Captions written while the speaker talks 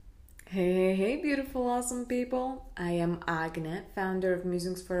Hey, beautiful, awesome people. I am Agne, founder of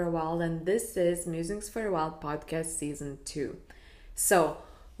Musings for a While, and this is Musings for a While podcast season 2. So,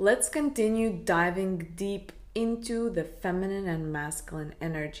 let's continue diving deep into the feminine and masculine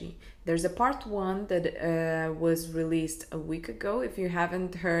energy. There's a part 1 that was released a week ago. If you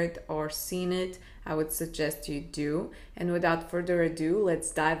haven't heard or seen it, I would suggest you do. And without further ado,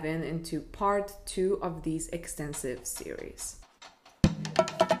 let's dive into part 2 of this extensive series.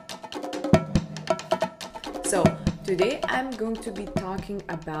 So, today I'm going to be talking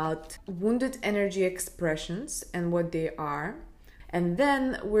about wounded energy expressions and what they are. And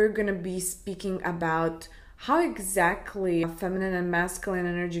then we're going to be speaking about how exactly feminine and masculine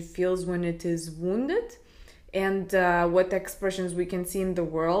energy feels when it is wounded, and what expressions we can see in the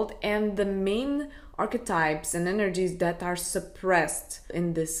world, and the main archetypes and energies that are suppressed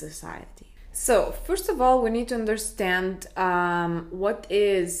in this society. So, first of all, we need to understand what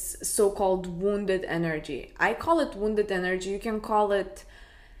is so-called wounded energy. I call it wounded energy. You can call it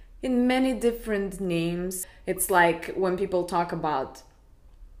in many different names. It's like when people talk about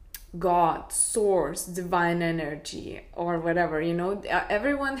God, source, divine energy, or whatever,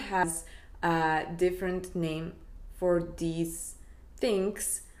 everyone has a different name for these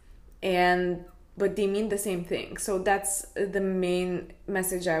things, but they mean the same thing. So that's the main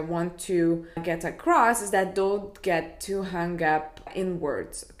message I want to get across, is that don't get too hung up in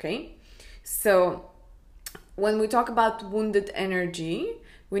words, okay? So when we talk about wounded energy,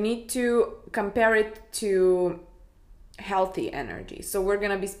 we need to compare it to healthy energy. So we're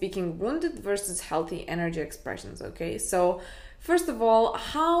going to be speaking wounded versus healthy energy expressions, okay? So first of all,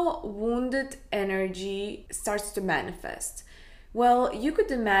 how wounded energy starts to manifest. Well, you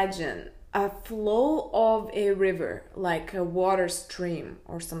could imagine a flow of a river, like a water stream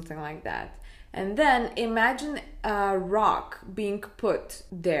or something like that. And then imagine a rock being put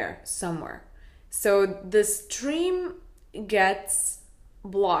there somewhere. So the stream gets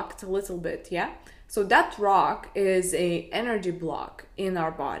blocked a little bit, yeah? So that rock is a energy block in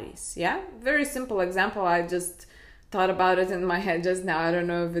our bodies, yeah? Very simple example. I just thought about it in my head just now. I don't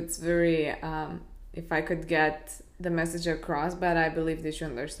know if it's very, if I could get the message across, but I believe they should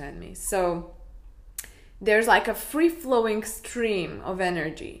understand me. So there's like a free-flowing stream of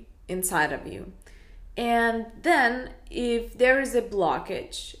energy inside of you. And then if there is a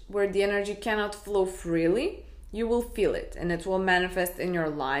blockage where the energy cannot flow freely, you will feel it, and it will manifest in your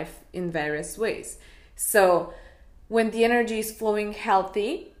life in various ways. So when the energy is flowing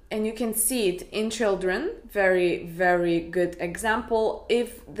healthy, and you can see it in children, very, very good example.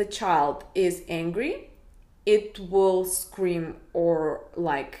 If the child is angry, it will scream or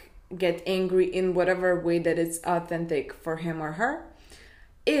like get angry in whatever way that is authentic for him or her.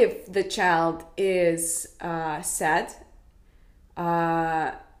 If the child is sad,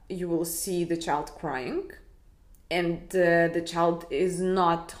 you will see the child crying, and the child is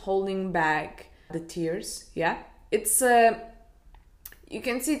not holding back the tears. Yeah, it's you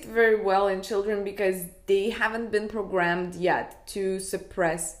can see it very well in children because they haven't been programmed yet to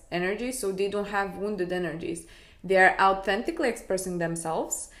suppress energy, so they don't have wounded energies. They are authentically expressing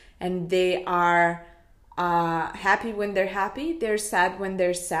themselves, and they are happy when they're happy, they're sad when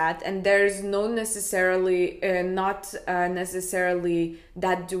they're sad, and there's not necessarily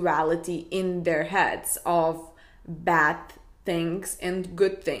that duality in their heads of bad things and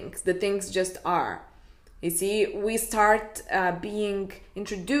good things. The things just are. You see, we start being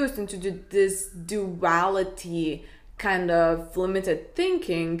introduced into this duality kind of limited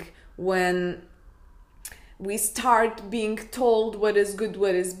thinking when we start being told what is good,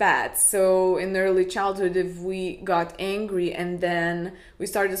 what is bad. So in early childhood, if we got angry and then we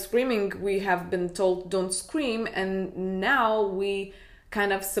started screaming, we have been told don't scream, and now we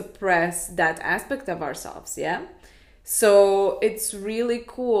kind of suppress that aspect of ourselves, yeah? So it's really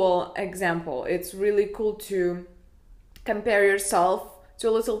cool example. It's really cool to compare yourself to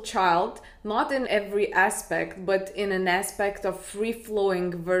a little child, not in every aspect, but in an aspect of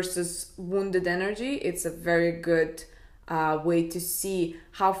free-flowing versus wounded energy. It's a very good way to see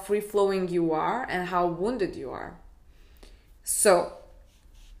how free-flowing you are and how wounded you are. So,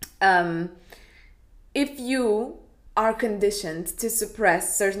 if you are conditioned to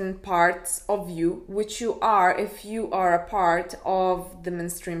suppress certain parts of you, which you are if you are a part of the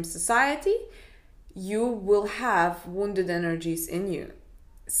mainstream society, you will have wounded energies in you.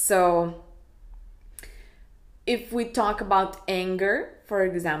 So if we talk about anger, for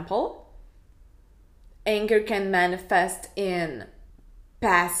example, anger can manifest in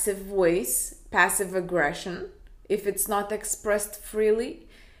passive ways, passive aggression. If it's not expressed freely,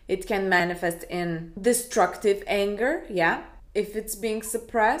 it can manifest in destructive anger, yeah, if it's being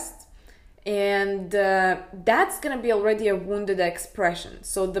suppressed. And that's going to be already a wounded expression.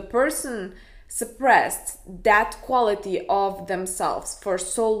 So the person suppressed that quality of themselves for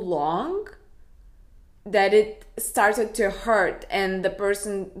so long that it started to hurt, and the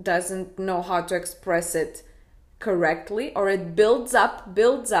person doesn't know how to express it correctly, or it builds up,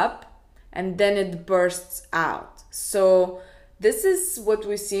 and then it bursts out. So this is what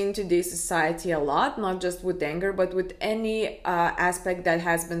we see in today's society a lot, not just with anger, but with any aspect that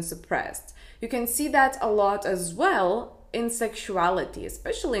has been suppressed. You can see that a lot as well in sexuality,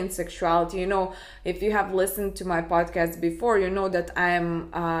 especially in sexuality. You know, if you have listened to my podcast before, you know that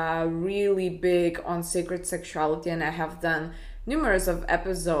I'm really big on sacred sexuality, and I have done numerous of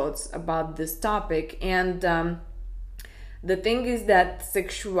episodes about this topic. And the thing is that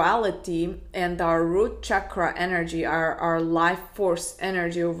sexuality and our root chakra energy, our life force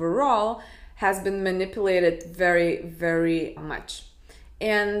energy overall, has been manipulated very, very much.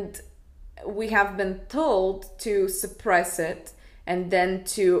 And we have been told to suppress it and then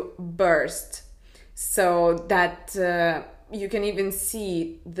to burst. So that you can even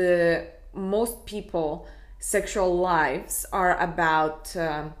see the most people sexual lives are about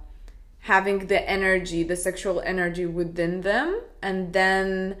having the energy, the sexual energy within them, and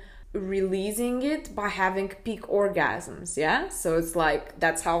then releasing it by having peak orgasms. Yeah, so it's like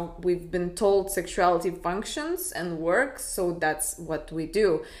that's how we've been told sexuality functions and works, so that's what we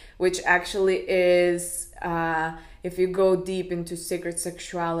do, which actually is if you go deep into sacred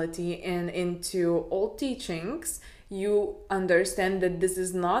sexuality and into old teachings, you understand that this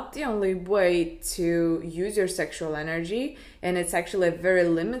is not the only way to use your sexual energy, and it's actually a very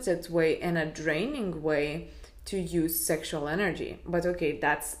limited way and a draining way to use sexual energy. But okay,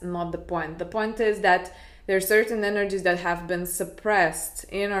 that's not the point. The point is that there are certain energies that have been suppressed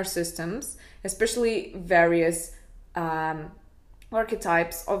in our systems, especially various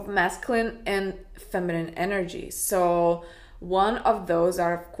archetypes of masculine and feminine energy. So one of those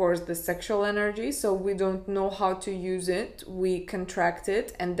are, of course, the sexual energy. So we don't know how to use it. We contract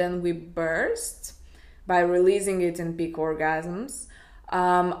it and then we burst by releasing it in peak orgasms.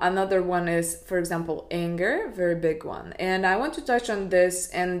 Another one is, for example, anger, very big one. And I want to touch on this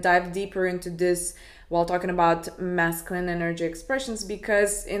and dive deeper into this while talking about masculine energy expressions,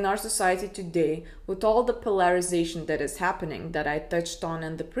 because in our society today, with all the polarization that is happening that I touched on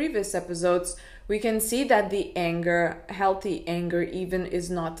in the previous episodes, we can see that the anger, healthy anger even, is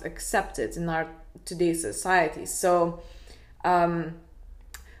not accepted in our today's society. So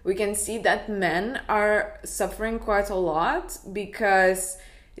we can see that men are suffering quite a lot because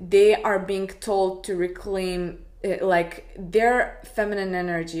they are being told to reclaim, like, their feminine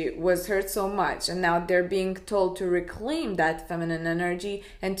energy was hurt so much, and now they're being told to reclaim that feminine energy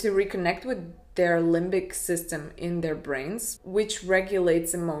and to reconnect with their limbic system in their brains, which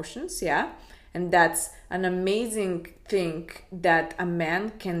regulates emotions. Yeah, and that's an amazing thing that a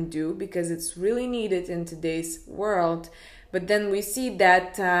man can do because it's really needed in today's world. But then we see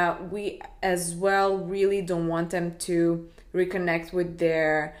that we as well really don't want them to reconnect with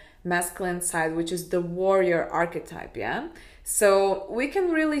their masculine side, which is the warrior archetype. Yeah, so we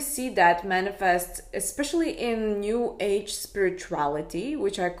can really see that manifest, especially in New Age spirituality,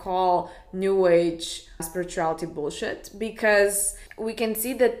 which I call New Age spirituality bullshit, because we can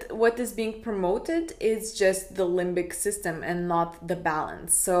see that what is being promoted is just the limbic system and not the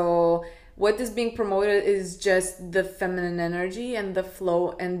balance. So what is being promoted is just the feminine energy and the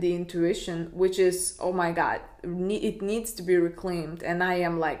flow and the intuition, which is, oh my God, it needs to be reclaimed. And I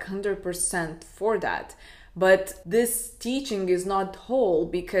am like 100% for that. But this teaching is not whole,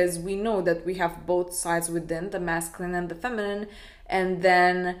 because we know that we have both sides within, the masculine and the feminine. And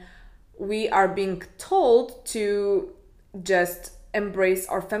then we are being told to just embrace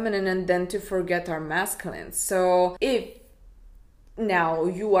our feminine and then to forget our masculine. So if now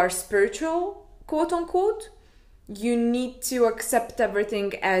you are spiritual, quote unquote, you need to accept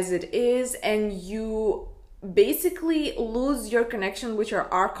everything as it is, and you basically lose your connection with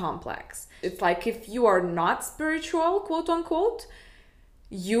your R complex. It's like if you are not spiritual, quote unquote,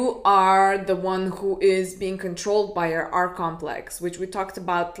 you are the one who is being controlled by your R complex, which we talked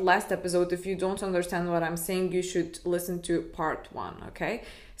about last episode. If you don't understand what I'm saying, you should listen to part 1, okay?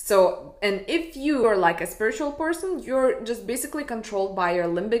 So, and if you are like a spiritual person, you're just basically controlled by your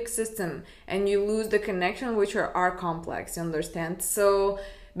limbic system and you lose the connection with your R complex, you understand? So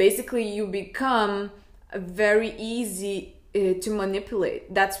basically you become very easy to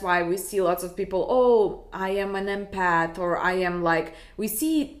manipulate. That's why we see lots of people, oh, I am an empath, or I am like, we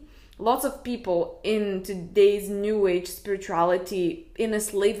see lots of people in today's New Age spirituality in a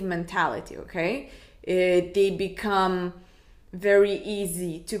slave mentality, okay? They become very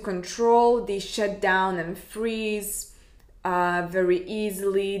easy to control. They shut down and freeze very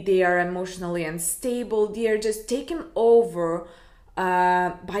easily. They are emotionally unstable. They are just taken over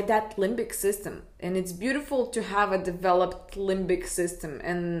by that limbic system. And it's beautiful to have a developed limbic system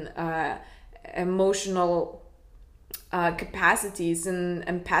and emotional capacities and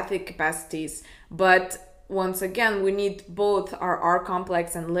empathic capacities. But once again, we need both our R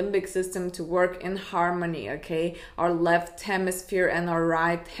complex and limbic system to work in harmony, okay? Our left hemisphere and our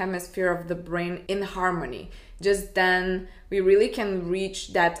right hemisphere of the brain in harmony. Just then we really can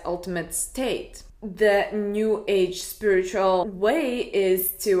reach that ultimate state. The new age spiritual way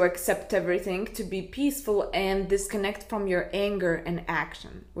is to accept everything, to be peaceful and disconnect from your anger and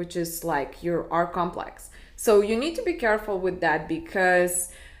action, which is like your R complex. So you need to be careful with that, because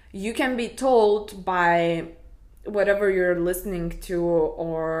you can be told by whatever you're listening to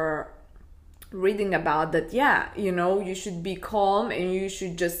or reading about that, yeah, you know, you should be calm and you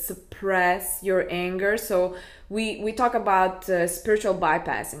should just suppress your anger. So we talk about spiritual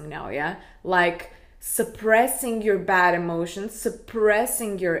bypassing now, yeah, like suppressing your bad emotions,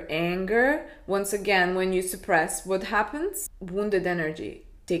 suppressing your anger. Once again, when you suppress, what happens? Wounded energy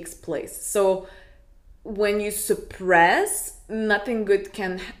takes place. So when you suppress, nothing good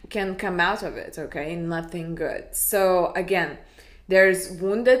can come out of it, okay? Nothing good. So again, there's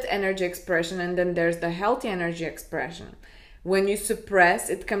wounded energy expression and then there's the healthy energy expression. When you suppress,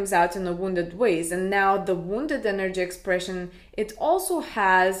 it comes out in a wounded ways. And now the wounded energy expression, it also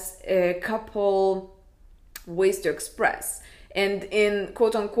has a couple ways to express. And in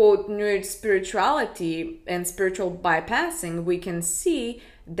quote unquote New Age spirituality and spiritual bypassing, we can see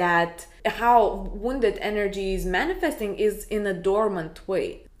that how wounded energy is manifesting is in a dormant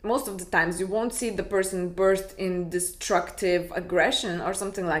way. Most of the times you won't see the person burst in destructive aggression or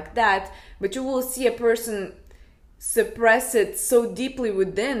something like that, but you will see a person suppress it so deeply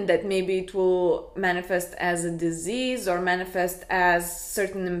within that maybe it will manifest as a disease or manifest as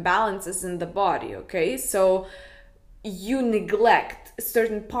certain imbalances in the body, okay? So you neglect a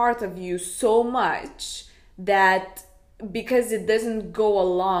certain part of you so much that because it doesn't go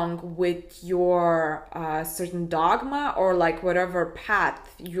along with your certain dogma or like whatever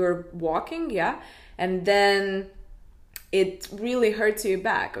path you're walking, yeah, and then it really hurts you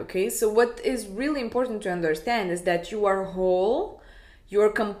back, okay? So what is really important to understand is that you are whole, you're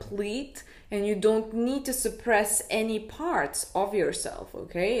complete, and you don't need to suppress any parts of yourself,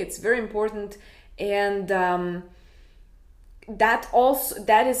 okay? It's very important. And that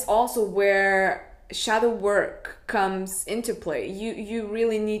is also where shadow work comes into play. You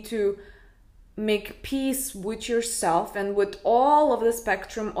really need to make peace with yourself and with all of the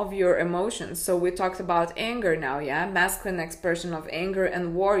spectrum of your emotions. So we talked about anger now, yeah, masculine expression of anger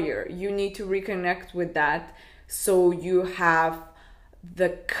and warrior. You need to reconnect with that so you have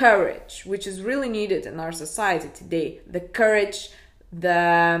the courage, which is really needed in our society today. The courage,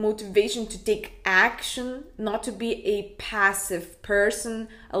 the motivation to take action, not to be a passive person,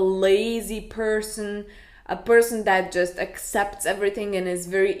 a lazy person, a person that just accepts everything and is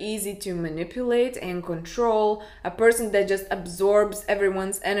very easy to manipulate and control, a person that just absorbs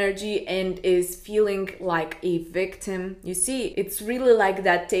everyone's energy and is feeling like a victim. You see, it's really like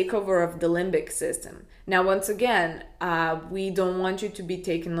that takeover of the limbic system. Now, once again, we don't want you to be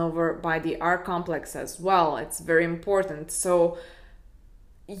taken over by the R complex as well. It's very important. So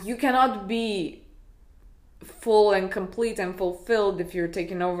you cannot be full and complete and fulfilled if you're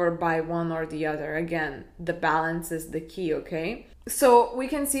taken over by one or the other. Again, the balance is the key, okay? So we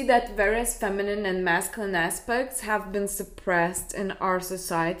can see that various feminine and masculine aspects have been suppressed in our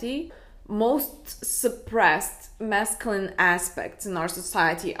society. Most suppressed masculine aspects in our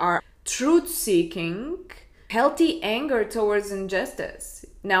society are truth-seeking, healthy anger towards injustice.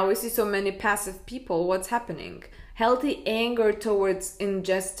 Now we see so many passive people. What's happening? Healthy anger towards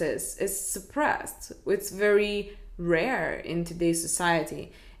injustice is suppressed. It's very rare in today's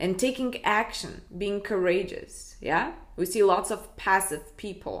society. And taking action, being courageous, yeah? We see lots of passive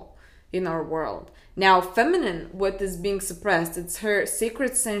people in our world. Now, feminine, what is being suppressed? It's her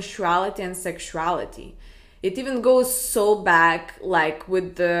sacred sensuality and sexuality. It even goes so back, like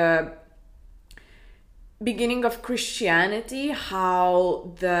with the beginning of Christianity,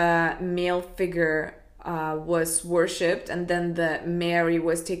 how the male figure was worshipped, and then the Mary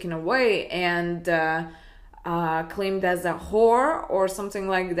was taken away and claimed as a whore or something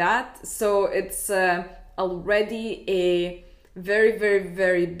like that. So it's already a very, very,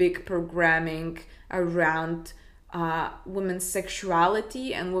 very big programming around women's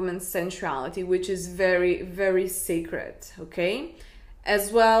sexuality and women's sensuality, which is very, very sacred, okay?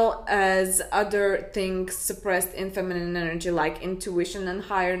 as well as other things suppressed in feminine energy like intuition and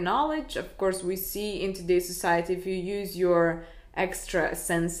higher knowledge. Of course, we see in today's society, if you use your extra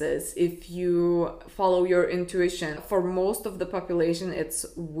senses, if you follow your intuition, for most of the population it's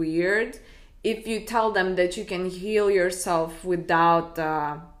weird. If you tell them that you can heal yourself without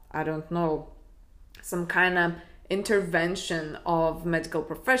I don't know, some kind of intervention of medical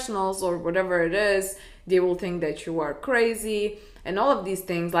professionals or whatever it is, they will think that you are crazy. And all of these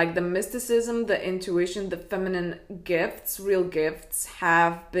things, like the mysticism, the intuition, the feminine gifts, real gifts,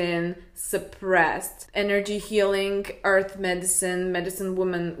 have been suppressed. Energy healing, earth medicine, medicine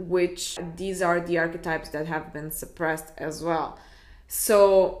woman, witch, these are the archetypes that have been suppressed as well.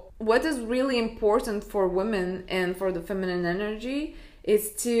 So what is really important for women and for the feminine energy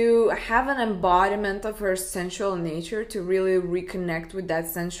is to have an embodiment of her sensual nature, to really reconnect with that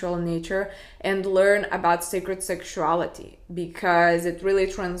sensual nature and learn about sacred sexuality, because it really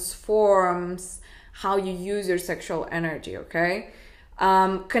transforms how you use your sexual energy, okay?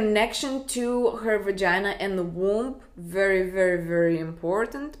 Connection to her vagina and the womb, very, very, very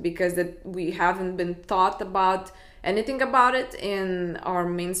important, because we haven't been taught about anything about it in our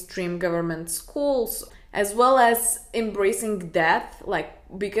mainstream government schools. As well as embracing death,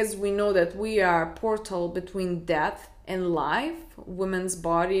 because we know that we are a portal between death and life, women's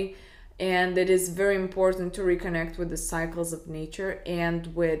body, and it is very important to reconnect with the cycles of nature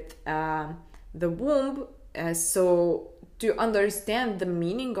and with the womb, so to understand the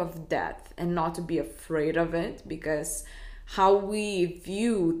meaning of death and not to be afraid of it, because how we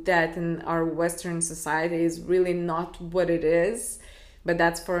view death in our Western society is really not what it is, but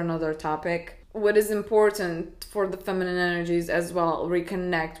that's for another topic. What is important for the feminine energies as well,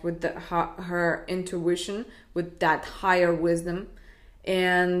 reconnect with her intuition, with that higher wisdom,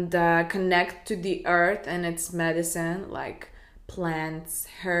 and connect to the earth and its medicine, like plants,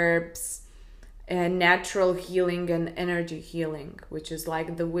 herbs, and natural healing and energy healing, which is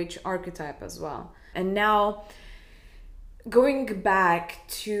like the witch archetype as well. And now, going back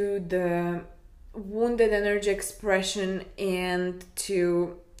to the wounded energy expression and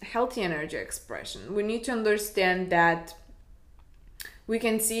to healthy energy expression, we need to understand that we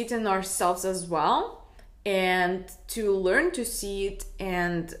can see it in ourselves as well, and to learn to see it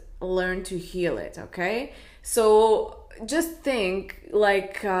and learn to heal it, okay? So just think,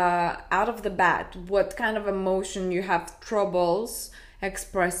 out of the bat, what kind of emotion you have troubles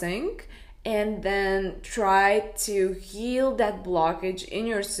expressing, and then try to heal that blockage in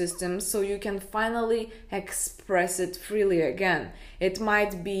your system so you can finally express it freely again. It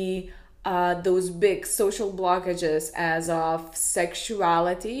might be those big social blockages as of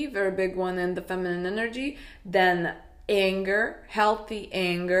sexuality, very big one in the feminine energy, then anger, healthy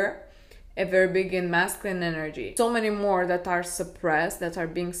anger, a very big in masculine energy. So many more that are suppressed, that are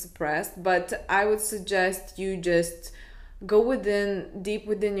being suppressed, but I would suggest you just go deep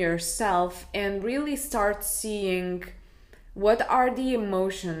within yourself and really start seeing what are the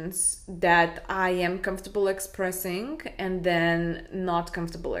emotions that I am comfortable expressing and then not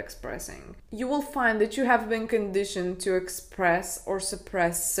comfortable expressing. You will find that you have been conditioned to express or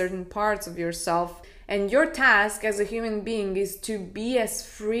suppress certain parts of yourself, and your task as a human being is to be as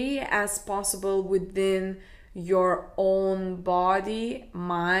free as possible within your own body,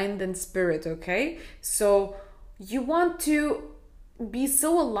 mind, and spirit, okay? So you want to be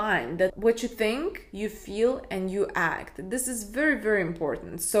so aligned that what you think, you feel, and you act. This is very, very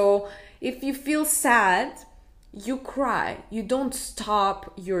important. So if you feel sad, you cry. You don't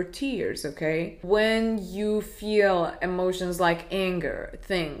stop your tears, okay? When you feel emotions like anger,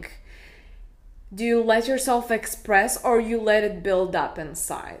 think, do you let yourself express or you let it build up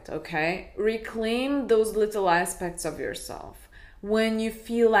inside, okay? Reclaim those little aspects of yourself. When you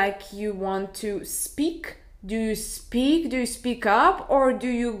feel like you want to speak, do you speak? Do you speak up? Or do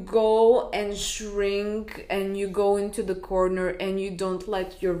you go and shrink and you go into the corner and you don't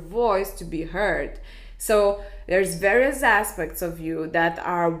let your voice to be heard? So there's various aspects of you that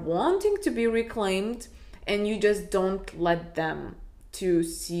are wanting to be reclaimed and you just don't let them to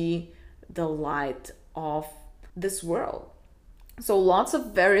see the light of this world. So lots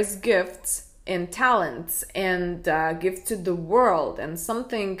of various gifts and talents and gifts to the world, and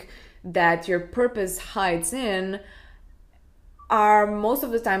something that your purpose hides in are most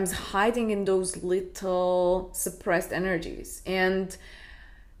of the times hiding in those little suppressed energies. And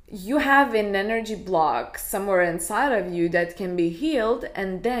you have an energy block somewhere inside of you that can be healed,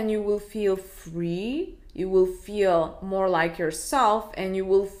 and then you will feel free, you will feel more like yourself, and you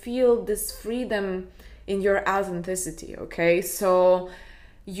will feel this freedom in your authenticity, okay? So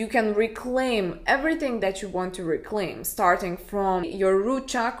you can reclaim everything that you want to reclaim, starting from your root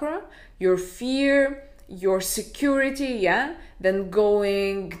chakra, your fear, your security, yeah, then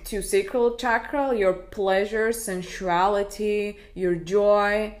going to sacral chakra, your pleasure, sensuality, your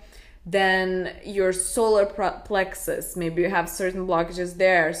joy, then your solar plexus. Maybe you have certain blockages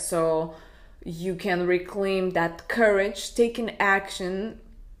there, so you can reclaim that courage, taking action,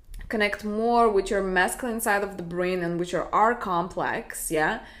 connect more with your masculine side of the brain and with your R complex,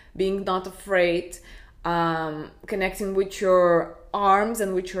 yeah, being not afraid, connecting with your arms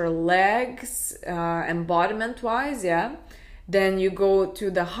and with your legs, embodiment wise, yeah. Then you go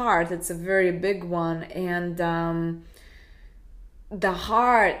to the heart. It's a very big one, and the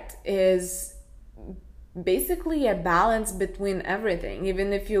heart is basically a balance between everything.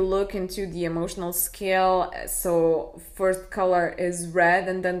 Even if you look into the emotional scale, so first color is red,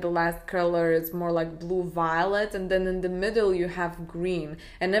 and then the last color is more like blue violet, and then in the middle you have green,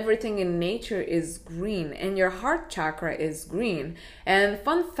 and everything in nature is green, and your heart chakra is green. And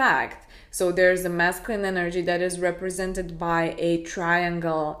fun fact, so there's a masculine energy that is represented by a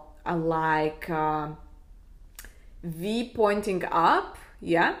triangle, like V pointing up,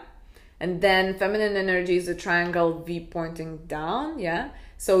 yeah. And then feminine energy is a triangle V pointing down, yeah.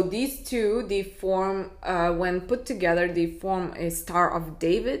 So these two, they form, when put together, they form a Star of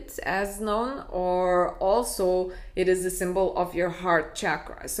David, as known, or also it is a symbol of your heart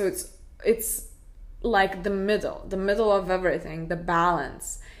chakra. So it's like the middle of everything, the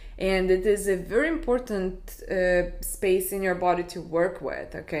balance. And it is a very important space in your body to work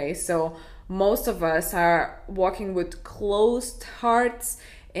with, okay? So most of us are walking with closed hearts,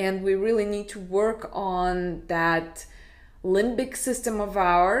 and we really need to work on that limbic system of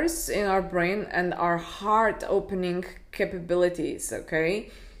ours in our brain and our heart opening capabilities, okay?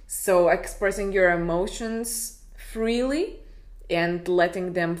 So expressing your emotions freely and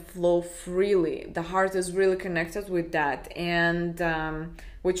letting them flow freely. The heart is really connected with that. And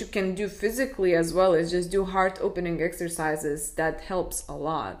what you can do physically as well is just do heart opening exercises. That helps a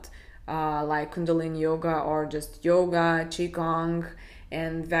lot, like Kundalini yoga or just yoga, Qigong,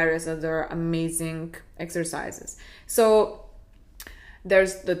 and various other amazing exercises. So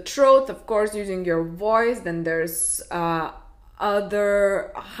there's the throat, of course, using your voice. Then there's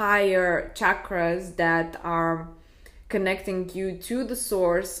other higher chakras that are connecting you to the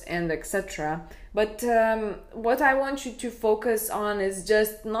source, and etc. But what I want you to focus on is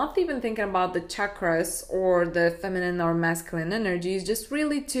just not even thinking about the chakras or the feminine or masculine energies, just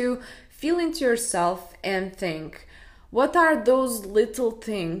really to feel into yourself and think, what are those little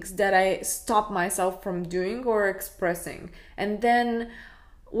things that I stop myself from doing or expressing? And then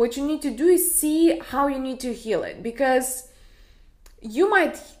what you need to do is see how you need to heal it, because you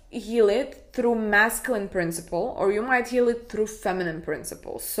might heal it through masculine principle, or you might heal it through feminine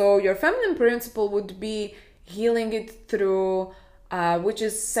principle. So your feminine principle would be healing it through, which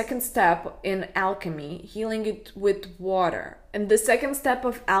is second step in alchemy, healing it with water. And the second step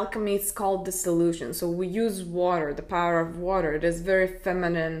of alchemy is called dissolution. So we use water, the power of water. It is very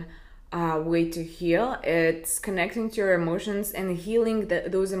feminine way to heal. It's connecting to your emotions and healing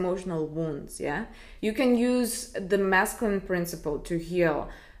those emotional wounds, yeah? You can use the masculine principle to heal,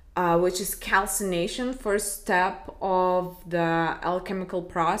 which is calcination, first step of the alchemical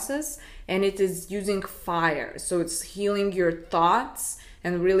process, and it is using fire. So it's healing your thoughts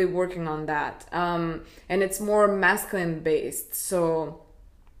and really working on that. And it's more masculine based. So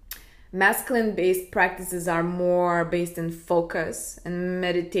masculine based practices are more based in focus and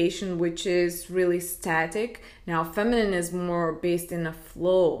meditation, which is really static. Now feminine is more based in a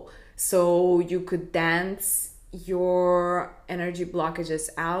flow. So you could dance your energy blockages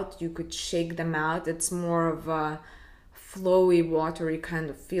out, you could shake them out. It's more of a flowy, watery kind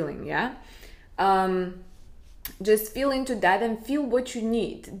of feeling, yeah? Just feel into that and feel what you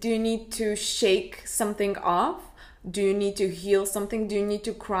need. Do you need to shake something off? Do you need to heal something? Do you need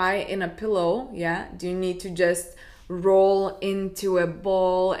to cry in a pillow? Yeah. Do you need to just roll into a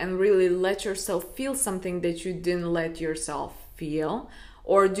ball and really let yourself feel something that you didn't let yourself feel?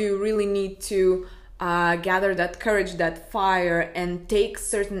 Or do you really need to gather that courage, that fire, and take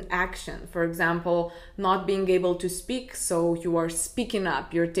certain action? For example, not being able to speak, so you are speaking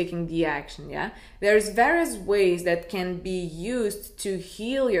up, you're taking the action, yeah? There's various ways that can be used to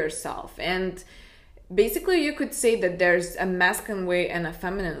heal yourself, and basically you could say that there's a masculine way and a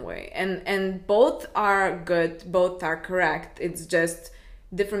feminine way, and both are good, both are correct. It's just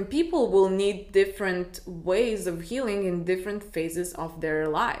different people will need different ways of healing in different phases of their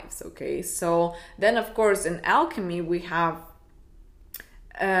lives, okay? So then, of course, in alchemy, we have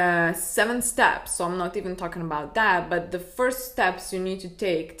 7 steps. So I'm not even talking about that, but the first steps you need to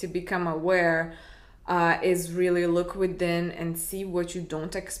take to become aware is really look within and see what you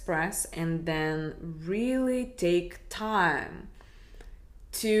don't express, and then really take time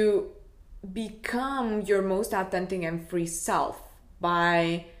to become your most authentic and free self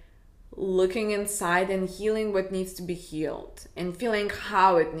by looking inside and healing what needs to be healed and feeling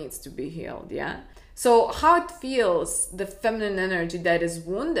how it needs to be healed. Yeah. So how it feels, the feminine energy that is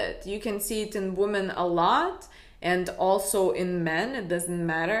wounded, you can see it in women a lot and also in men. It doesn't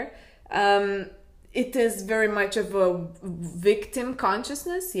matter. It is very much of a victim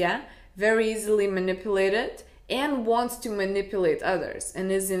consciousness. Yeah. Very easily manipulated and wants to manipulate others and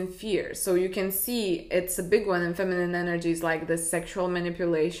is in fear. So you can see it's a big one in feminine energies, like the sexual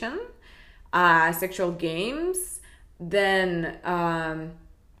manipulation, sexual games, then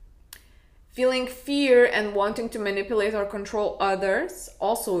feeling fear and wanting to manipulate or control others,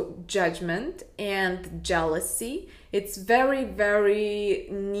 also judgment and jealousy. It's very, very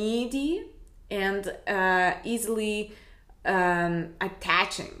needy and easily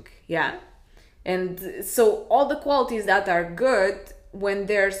attaching. Yeah. And so all the qualities that are good, when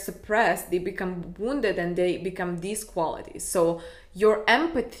they're suppressed, they become wounded and they become these qualities. So your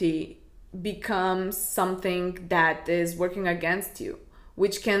empathy becomes something that is working against you,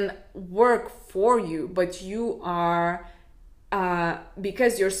 which can work for you, but you are,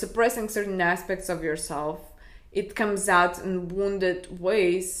 because you're suppressing certain aspects of yourself, it comes out in wounded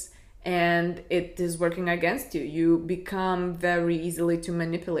ways and it is working against you. You become very easily to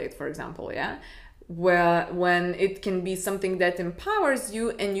manipulate, for example, yeah? Well, when it can be something that empowers you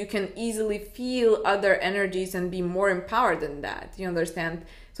and you can easily feel other energies and be more empowered than that. You understand?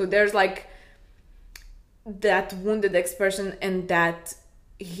 So there's like that wounded expression and that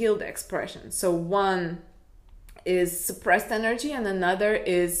healed expression. So one is suppressed energy and another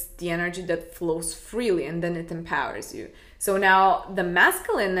is the energy that flows freely, and then it empowers you. So now the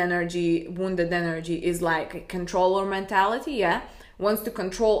masculine energy, wounded energy, is like a controller mentality, yeah? Wants to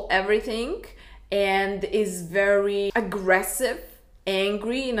control everything and is very aggressive,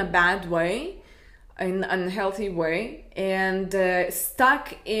 angry in a bad way, in an unhealthy way, and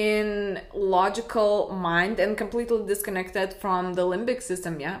stuck in logical mind and completely disconnected from the limbic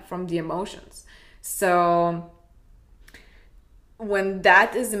system, yeah? From the emotions. So when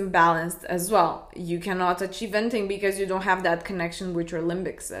that is imbalanced as well, you cannot achieve anything because you don't have that connection with your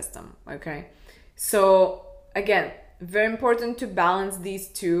limbic system, okay? So again, very important to balance these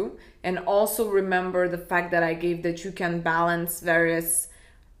two, and also remember the fact that I gave that you can balance various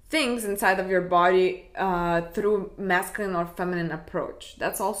things inside of your body through masculine or feminine approach.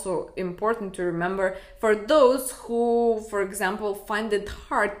 That's also important to remember for those who, for example, find it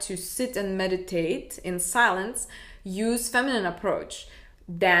hard to sit and meditate in silence. Use feminine approach,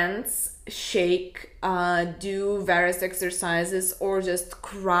 dance, shake, do various exercises, or just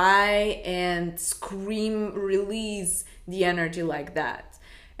cry and scream, release the energy like that.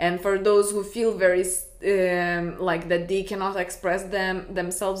 And for those who feel very like that they cannot express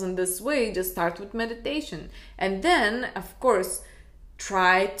themselves in this way, just start with meditation. And then, of course,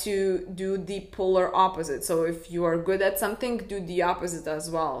 try to do the polar opposite. So if you are good at something, do the opposite as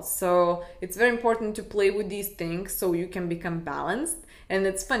well. So it's very important to play with these things so you can become balanced. And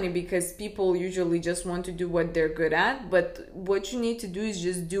it's funny because people usually just want to do what they're good at, but what you need to do is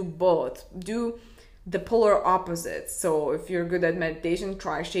just do both. Do the polar opposite. So if you're good at meditation,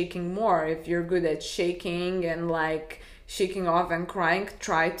 try shaking more. If you're good at shaking and like shaking off and crying,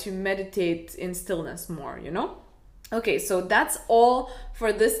 try to meditate in stillness more, you know? Okay, so that's all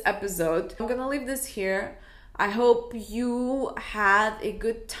for this episode. I'm gonna leave this here. I hope you had a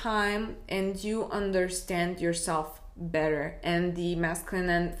good time and you understand yourself better and the masculine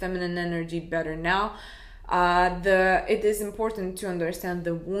and feminine energy better now. It is important to understand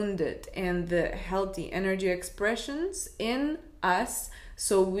the wounded and the healthy energy expressions in us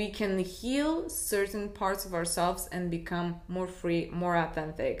so we can heal certain parts of ourselves and become more free, more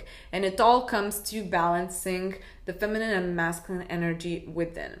authentic. And it all comes to balancing the feminine and masculine energy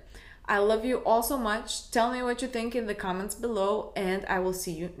within. I love you all so much. Tell me what you think in the comments below, and I will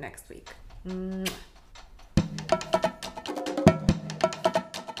see you next week. Mwah.